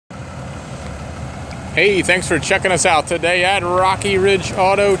Hey, thanks for checking us out today at Rocky Ridge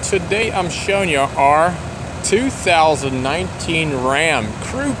Auto. Today I'm showing you our 2019 Ram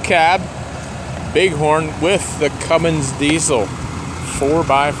Crew Cab Bighorn with the Cummins diesel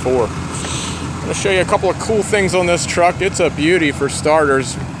 4x4. I'm going to show you a couple of cool things on this truck. It's a beauty for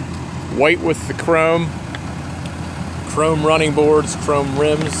starters. White with the chrome running boards, chrome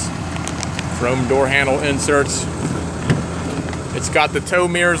rims, chrome door handle inserts. It's got the tow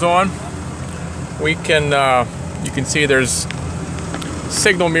mirrors on. We can, you can see there's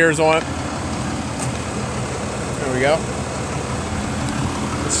signal mirrors on it. There we go.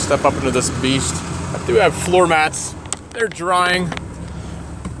 Let's step up into this beast. I do have floor mats. They're drying.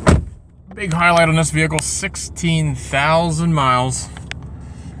 Big highlight on this vehicle, 16,000 miles.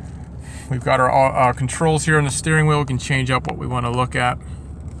 We've got our controls here on the steering wheel. We can change up what we want to look at.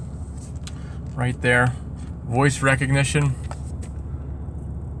 Right there. Voice recognition.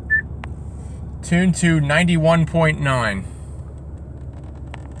 Tuned to 91.9.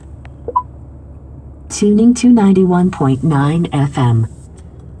 Tuning to 91.9 FM.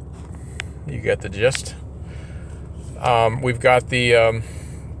 You get the gist. We've got the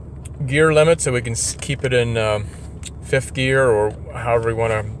gear limit, so we can keep it in 5th gear, or however we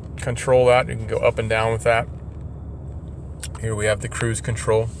want to control that. You can go up and down with that. Here we have the cruise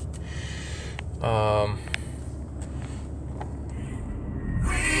control.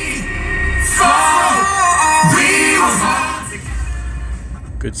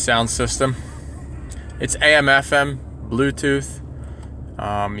 Good sound system. It's AM, FM, Bluetooth.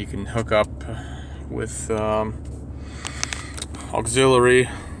 You can hook up with auxiliary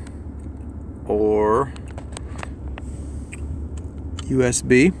or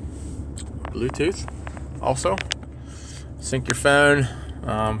USB, Bluetooth. Also, sync your phone.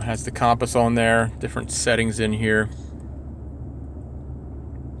 Has the compass on there. Different settings in here.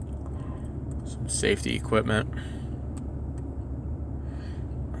 Some safety equipment.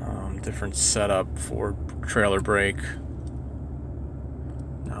 Different setup for trailer brake.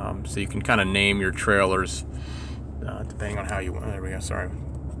 So you can kind of name your trailers depending on how you want. There we go. Sorry.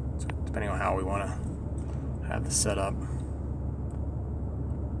 So depending on how we want to have the setup.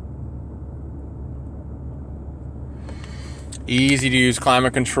 Easy to use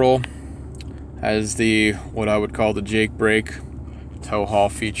climate control. Has the what I would call the Jake brake tow haul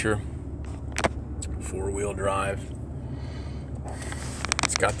feature. 4-wheel drive.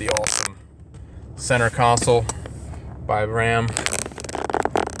 It's got the awesome center console by Ram.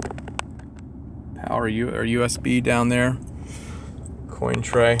 Power or USB down there. Coin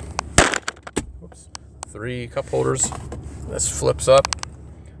tray. Whoops. 3 cup holders. This flips up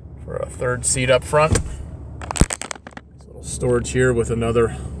for a 3rd seat up front. There's a little storage here with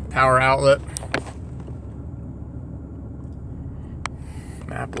another power outlet.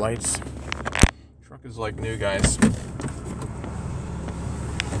 Map lights. Truck is like new, guys.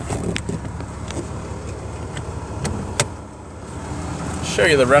 Show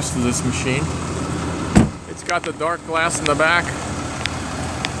you the rest of this machine. It's got the dark glass in the back.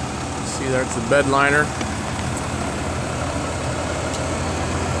 See there, it's a bed liner.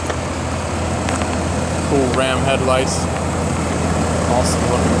 Cool Ram headlights. Awesome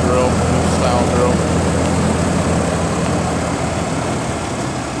looking grill, new style grill.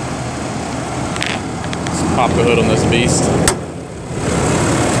 Let's pop the hood on this beast.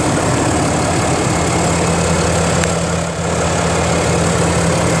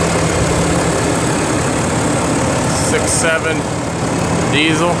 6.7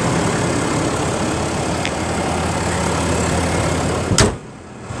 diesel.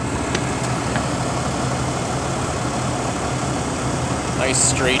 Nice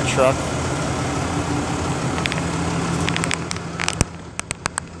straight truck.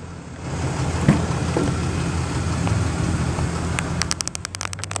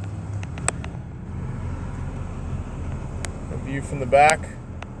 A view from the back.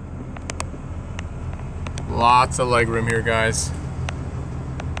 Lots of legroom here, guys.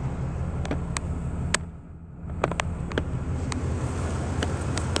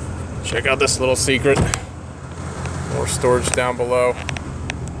 Check out this little secret. More storage down below.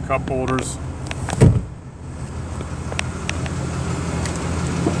 Cup holders.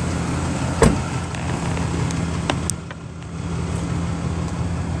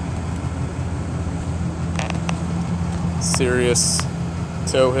 Serious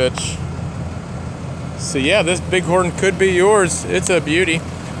tow hitch. So yeah, this Bighorn could be yours. It's a beauty.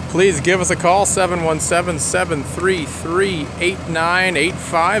 Please give us a call,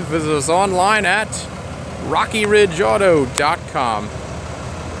 717-733-8985. Visit us online at RockyRidgeAuto.com.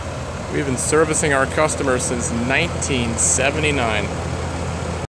 We've been servicing our customers since 1979.